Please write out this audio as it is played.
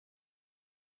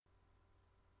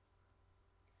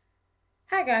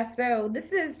Hi guys, so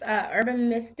this is Urban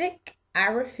Mystic.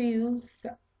 I refuse.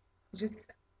 Just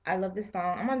I love this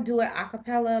song. I'm gonna do it a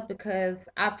cappella because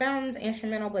I found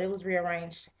instrumental, but it was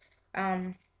rearranged.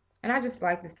 Um, and I just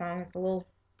like the song. It's a little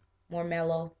more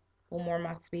mellow, a little more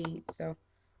my speed. So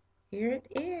here it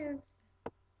is.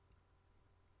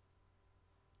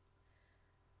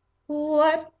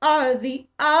 What are the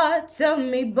odds of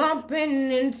me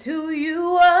bumping into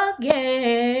you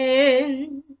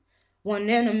again?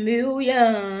 One in a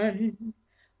million.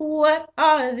 What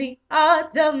are the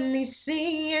odds of me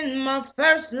seeing my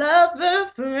first lover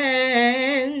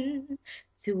friend?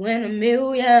 Two in a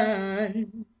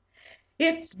million.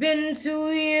 It's been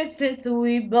 2 years since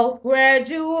we both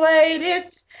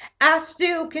graduated. I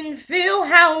still can feel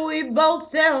how we both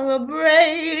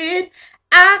celebrated.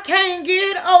 I can't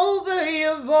get over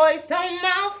your voice on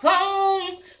my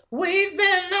phone. We've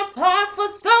been apart for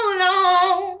so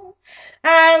long.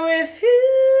 I refuse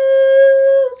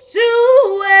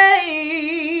to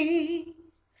wait.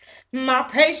 My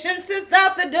patience is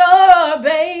out the door,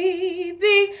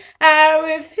 baby. I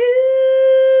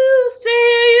refuse to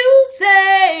hear you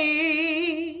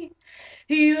say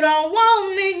you don't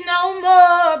want me no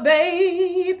more,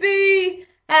 baby.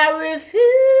 I refuse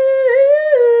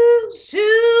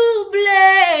to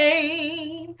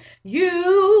blame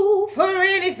you for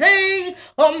anything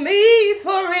or me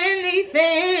for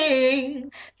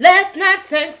anything. Let's not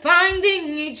take finding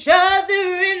each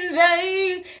other in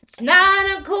vain. It's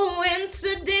not a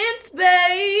coincidence,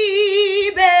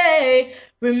 baby.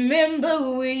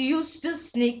 Remember we used to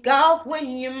sneak off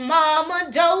when your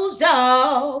mama dozed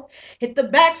off. Hit the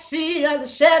back seat of the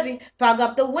Chevy, fog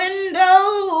up the windows.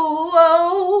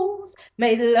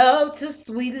 Made love to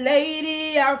Sweet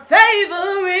Lady, our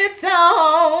favorite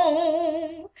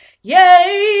song.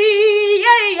 Yay,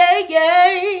 yay, yay,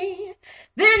 yay.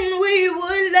 Then we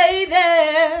would lay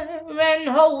there and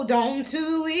hold on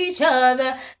to each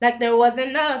other like there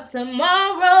wasn't a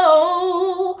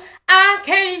tomorrow. I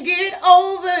can't get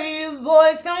over your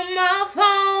voice on my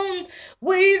phone.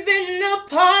 We've been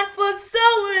apart for so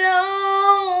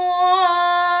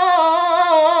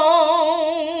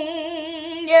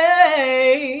long.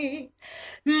 Yeah.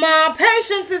 My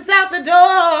patience is out the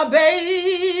door,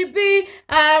 baby.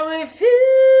 I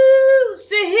refuse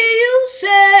to hear you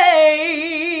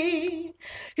say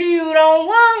you don't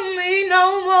want me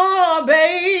no more,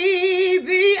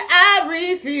 baby. I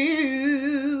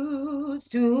refuse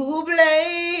to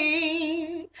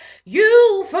blame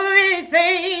you for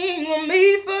anything or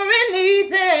me for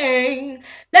anything.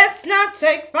 Let's not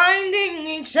take finding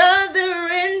each other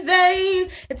in vain.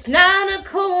 It's not a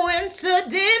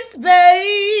coincidence,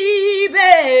 baby.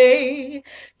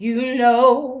 You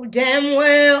know damn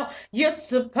well you're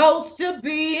supposed to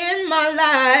be in my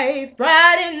life,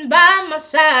 riding by my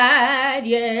side,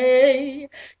 yeah.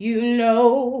 You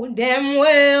know damn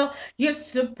well you're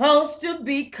supposed to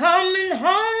be coming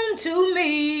home to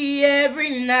me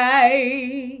every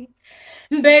night.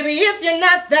 Baby, if you're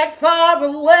not that far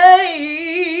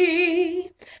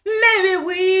away, maybe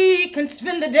we can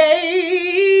spend the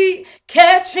day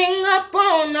catching up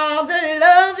on all the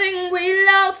loving we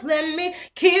lost. Let me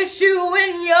kiss you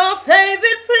in your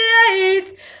favorite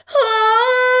place. Oh,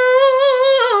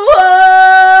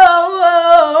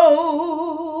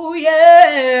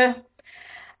 yeah.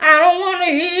 I don't want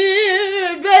to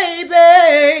hear it,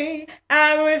 baby.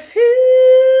 I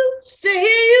refuse to hear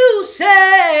you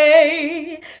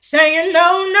saying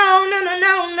no, no, no, no,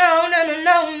 no, no, no, no,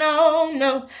 no, no,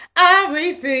 no. I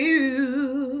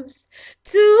refuse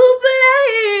to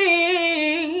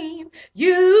blame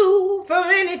you for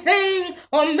anything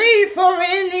or me for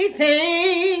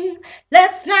anything.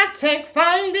 Let's not take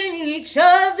finding each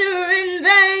other in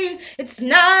vain. It's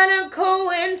not a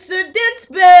coincidence,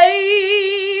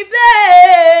 babe.